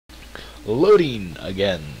Loading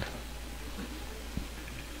again.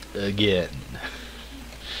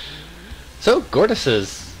 So, Gortys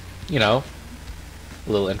is, you know,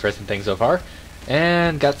 a little interesting thing so far.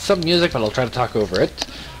 And got some music, but I'll try to talk over it.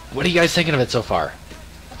 What are you guys thinking of it so far?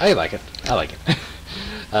 I like it. I like it.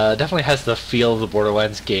 Definitely has the feel of the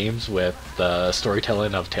Borderlands games with the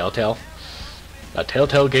storytelling of Telltale. A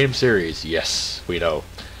Telltale game series, yes, we know.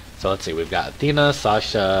 So let's see, we've got Athena,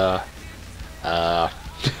 Sasha,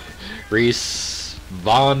 Rhys,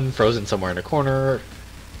 Vaughn frozen somewhere in a corner,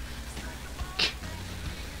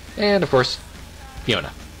 and of course,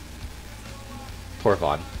 Fiona. Poor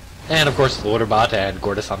Vaughn. And of course, Loaderbot and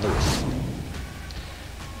Gortys on the roof.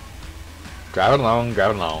 Driving along,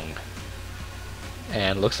 driving along.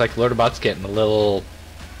 And looks like Loaderbot's getting a little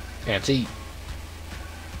antsy.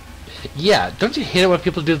 Yeah, don't you hate it when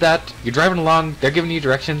people do that? You're driving along, they're giving you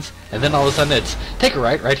directions, and then all of a sudden it's, take a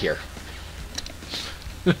right here.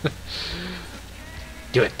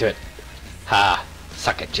 Do it, do it. Ha,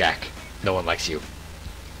 suck it, Jack. No one likes you.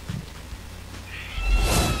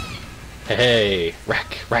 Hey,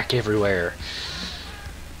 rack everywhere.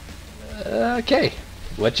 Okay,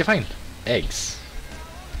 what'd you find? Eggs.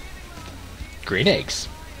 Green eggs.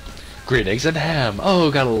 Green eggs and ham.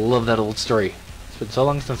 Oh, gotta love that old story. It's been so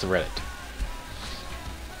long since I read it.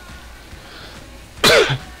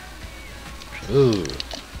 Ooh.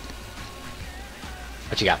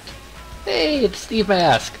 What you got? Hey, it's Steve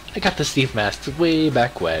Mask. I got the Steve Masks way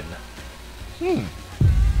back when. And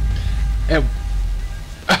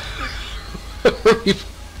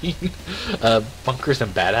Bunkers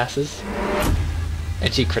and Badasses,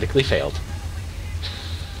 and she critically failed.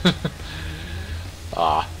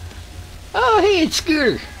 Ah. Oh, hey, it's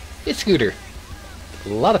Scooter. It's Scooter. A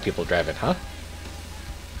lot of people driving, huh?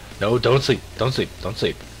 No, don't sleep. Don't sleep. Don't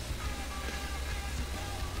sleep.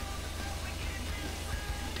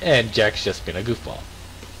 And Jack's just been a goofball.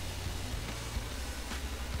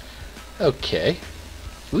 Okay.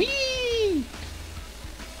 Whee!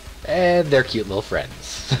 And they're cute little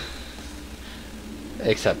friends.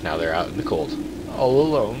 Except now they're out in the cold. All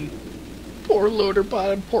alone. Poor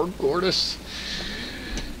Loaderbot and poor Gortys.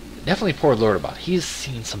 Definitely poor Loaderbot. He's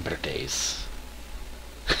seen some better days.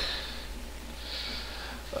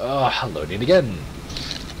 Oh, loading again.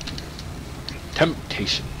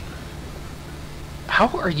 Temptation. How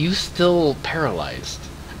are you still paralyzed?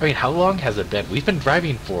 I mean, how long has it been? We've been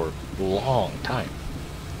driving for a long time.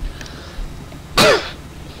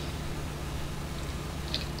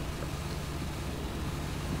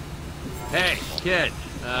 Hey, kid.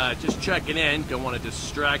 Just checking in. Don't want to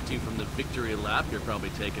distract you from the victory lap you're probably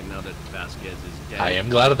taking now that Vasquez is dead. I am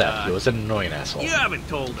glad of that. He was an annoying asshole. You haven't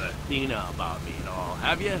told Athena about me at all,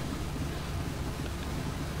 have you?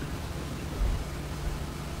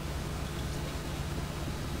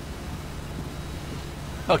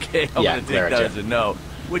 Okay, I'm gonna take that as a no,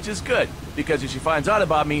 which is good, because if she finds out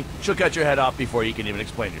about me, she'll cut your head off before you can even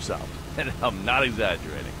explain yourself. And I'm not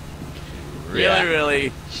exaggerating.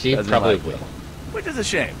 Really, she probably will. Which is a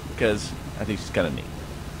shame, because I think she's kind of neat.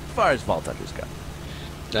 As far as vault touchers go.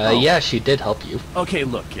 Yeah, she did help you. Okay,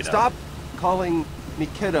 look, kiddo. Stop calling me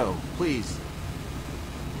kiddo, please.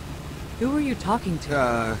 Who are you talking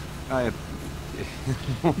to?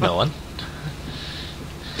 No one.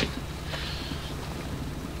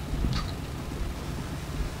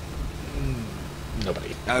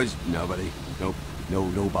 Nobody. I was nobody. Nope.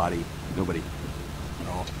 Nobody. Nobody. At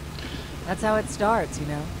all. That's how it starts, you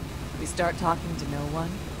know. We start talking to no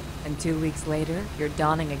one, and 2 weeks later, you're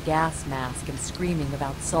donning a gas mask and screaming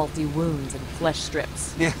about salty wounds and flesh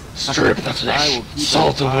strips. Yeah. Strip the flesh.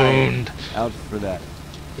 Salt a wound. Out for that.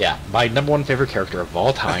 Yeah, my #1 favorite character of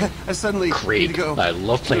all time. I suddenly Craig. need to go I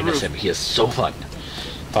love playing as him. He is so fun.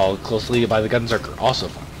 Followed closely by the Gunzerker, also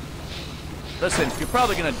fun. Listen, you're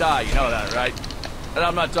probably gonna die, you know that, right? And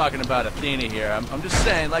I'm not talking about Athena here. I'm just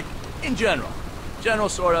saying, like, in general. General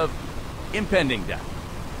sort of impending death.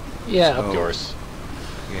 Yeah, of course.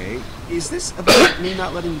 Okay. Is this about me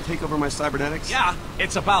not letting you take over my cybernetics? Yeah,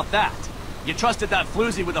 it's about that. You trusted that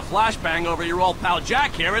floozy with a flashbang over your old pal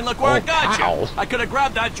Jack here, and look where it got you. I could have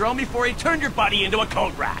grabbed that drone before he turned your buddy into a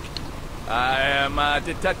coat rack. I am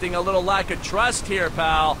detecting a little lack of trust here,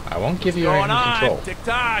 pal. I won't give you What's any going control. on?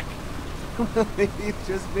 Tick-tock. It's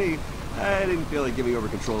just me. I didn't feel like giving over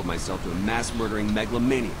control of myself to a mass-murdering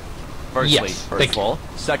megalomaniac. Firstly, Yes, first of all.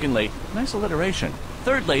 Secondly, nice alliteration.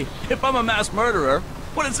 Thirdly, if I'm a mass murderer,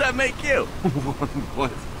 what does that make you?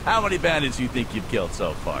 What? How many bandits do you think you've killed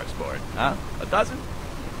so far, sport? Huh? A dozen?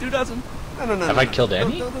 2 dozen? No. Have I killed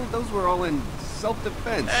any? Those were all in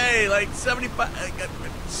self-defense. Hey, like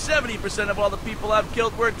 70% of all the people I've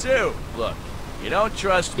killed were too. Look, You don't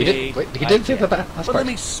trust He me. did. Wait, he did say can. that last But part. let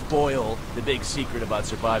me spoil the big secret about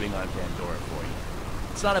surviving on Pandora for you.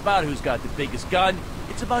 It's not about who's got the biggest gun.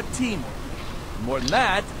 It's about teamwork. More than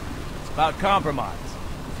that, it's about compromise.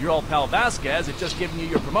 If you're all pal Vasquez had just given you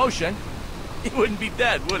your promotion, he wouldn't be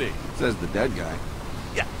dead, would he? Says the dead guy.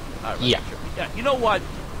 Yeah. All right, Yeah. sure. Yeah. You know what?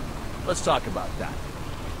 Let's talk about that.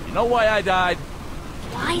 You know why I died?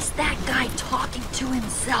 Why's that guy talking to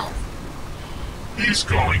himself? He's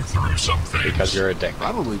going through some things. Because you're a dick.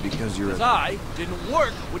 Probably because you're Because a... I didn't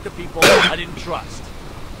work with the people I didn't trust.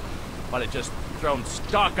 If I'd have just thrown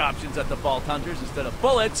stock options at the vault hunters instead of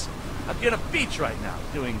bullets, I'd be on a beach right now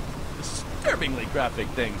doing disturbingly graphic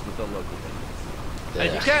things with the local business. And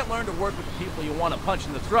if you can't learn to work with the people you want to punch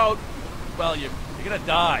in the throat, well, you're gonna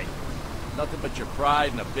die. Nothing but your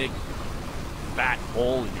pride and a big, fat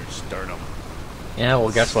hole in your sternum. Yeah, well,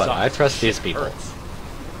 guess what? I trust these people. Hurts.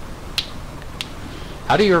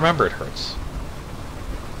 How do you remember it hurts?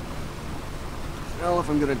 Well, if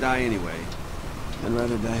I'm gonna die anyway, I'd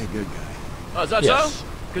rather die a good guy. Oh, is that Yes. so?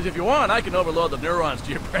 Because if you want, I can overload the neurons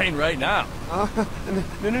to your brain right now. No.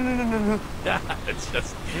 It's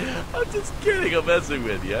just, I'm just kidding. I'm messing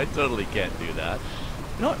with you. I totally can't do that.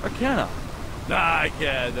 No, or can I? Nah, I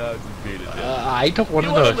can't. No, I'm just being a dick. I don't want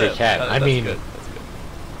to wanna know if you live. can. I That's mean, good. That's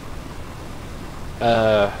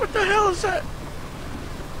good. What the hell is that?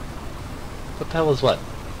 what the hell is what?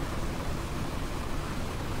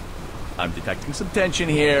 I'm detecting some tension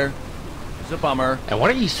here. It's a bummer. And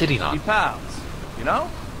what are you sitting Be on? pals, you know?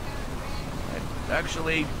 I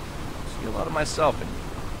actually see a lot of myself in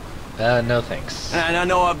you. No thanks. And I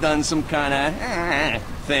know I've done some kind of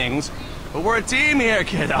things, but we're a team here,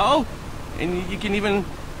 kiddo. And you can even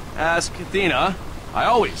ask Athena. I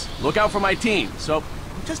always look out for my team, so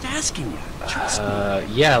I'm just asking you. Trust me.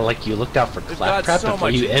 Yeah, like you looked out for We've got Claptrap so before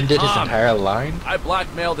much you in ended his common. entire line? I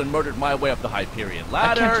blackmailed and murdered my way up the Hyperion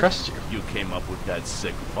ladder. I can't trust you. You came up with that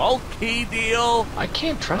sick vault key deal. I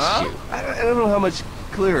can't trust Huh? you. I don't know how much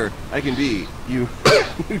clearer I can be, you,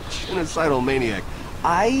 you genocidal maniac.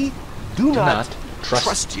 I do not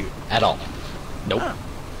trust you. At all. Nope. Huh.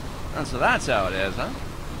 Oh, so that's how it is, huh?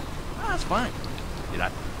 Oh, that's fine. You know,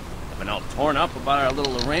 I've been all torn up about our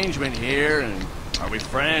little arrangement here, and are we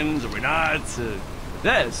friends, are we not?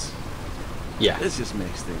 This Yeah. just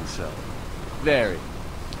makes things so very,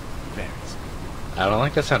 very simple. I don't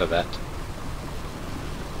like the sound of that.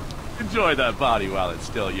 Enjoy that body while it's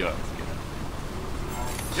still yours,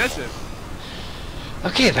 kiddo. Yes, sir.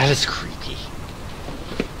 Okay, that is creepy.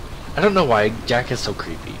 I don't know why Jack is so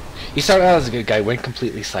creepy. He started out as a good guy, went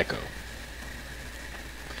completely psycho.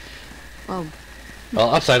 Well,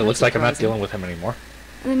 Well, upside, it That's looks like I'm not surprising. dealing with him anymore.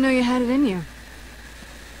 I didn't know you had it in you.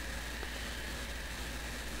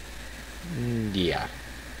 Yeah.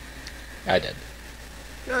 I did.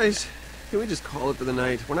 Guys, can we just call it for the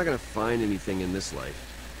night? We're not gonna find anything in this life.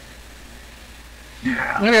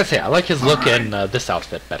 Yeah. I'm gonna say, I like his look Alright. in this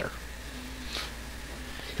outfit better.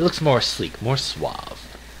 He looks more sleek, more suave.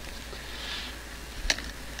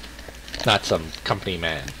 Not some company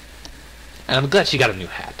man. And I'm glad she got a new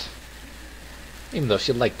hat. Even though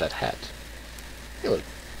she liked that hat. It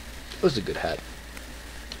was a good hat.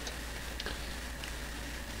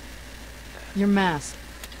 Your mask.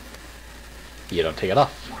 You don't take it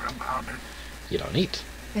off. What about it? You don't eat.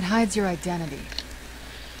 It hides your identity.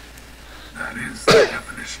 That is the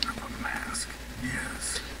definition of a mask.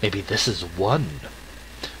 Yes. Maybe this is one.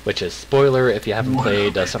 Which is spoiler if you haven't What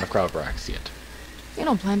played of it? Son of Crowbrax yet. You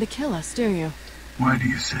don't plan to kill us, do you? Why do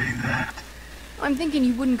you say that? I'm thinking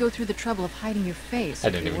you wouldn't go through the trouble of hiding your face. I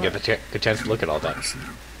if didn't you even were. get the good chance to look at all that.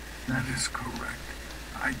 Impressive. That is correct.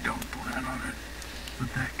 I don't plan on it,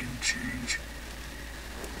 but that can change.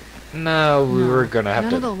 No, we No, were gonna have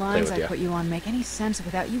none to of the play lines with I you. put you on make any sense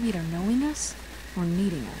without you either knowing us or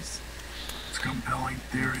needing us. It's a compelling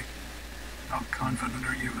theory. How confident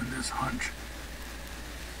are you in this hunch?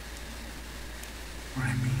 What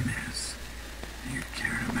I mean is, do you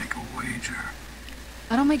care to make a wager?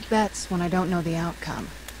 I don't make bets when I don't know the outcome.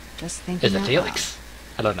 Just thinking Is it out Felix?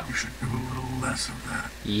 I don't know. You should do a little less of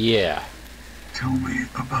that. Yeah. Tell me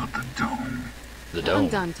about the dome. The loud. dome. I'm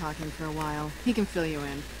done talking for a while. He can fill you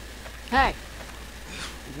in. Hey,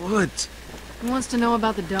 What? who wants to know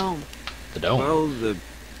about the dome? The dome. Well, the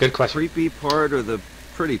Good question. creepy part or the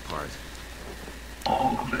pretty part?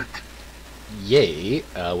 All of it. Yay.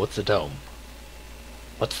 What's the dome?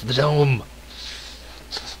 What's the dome?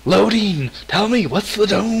 Loading! Tell me, what's the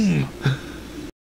dome?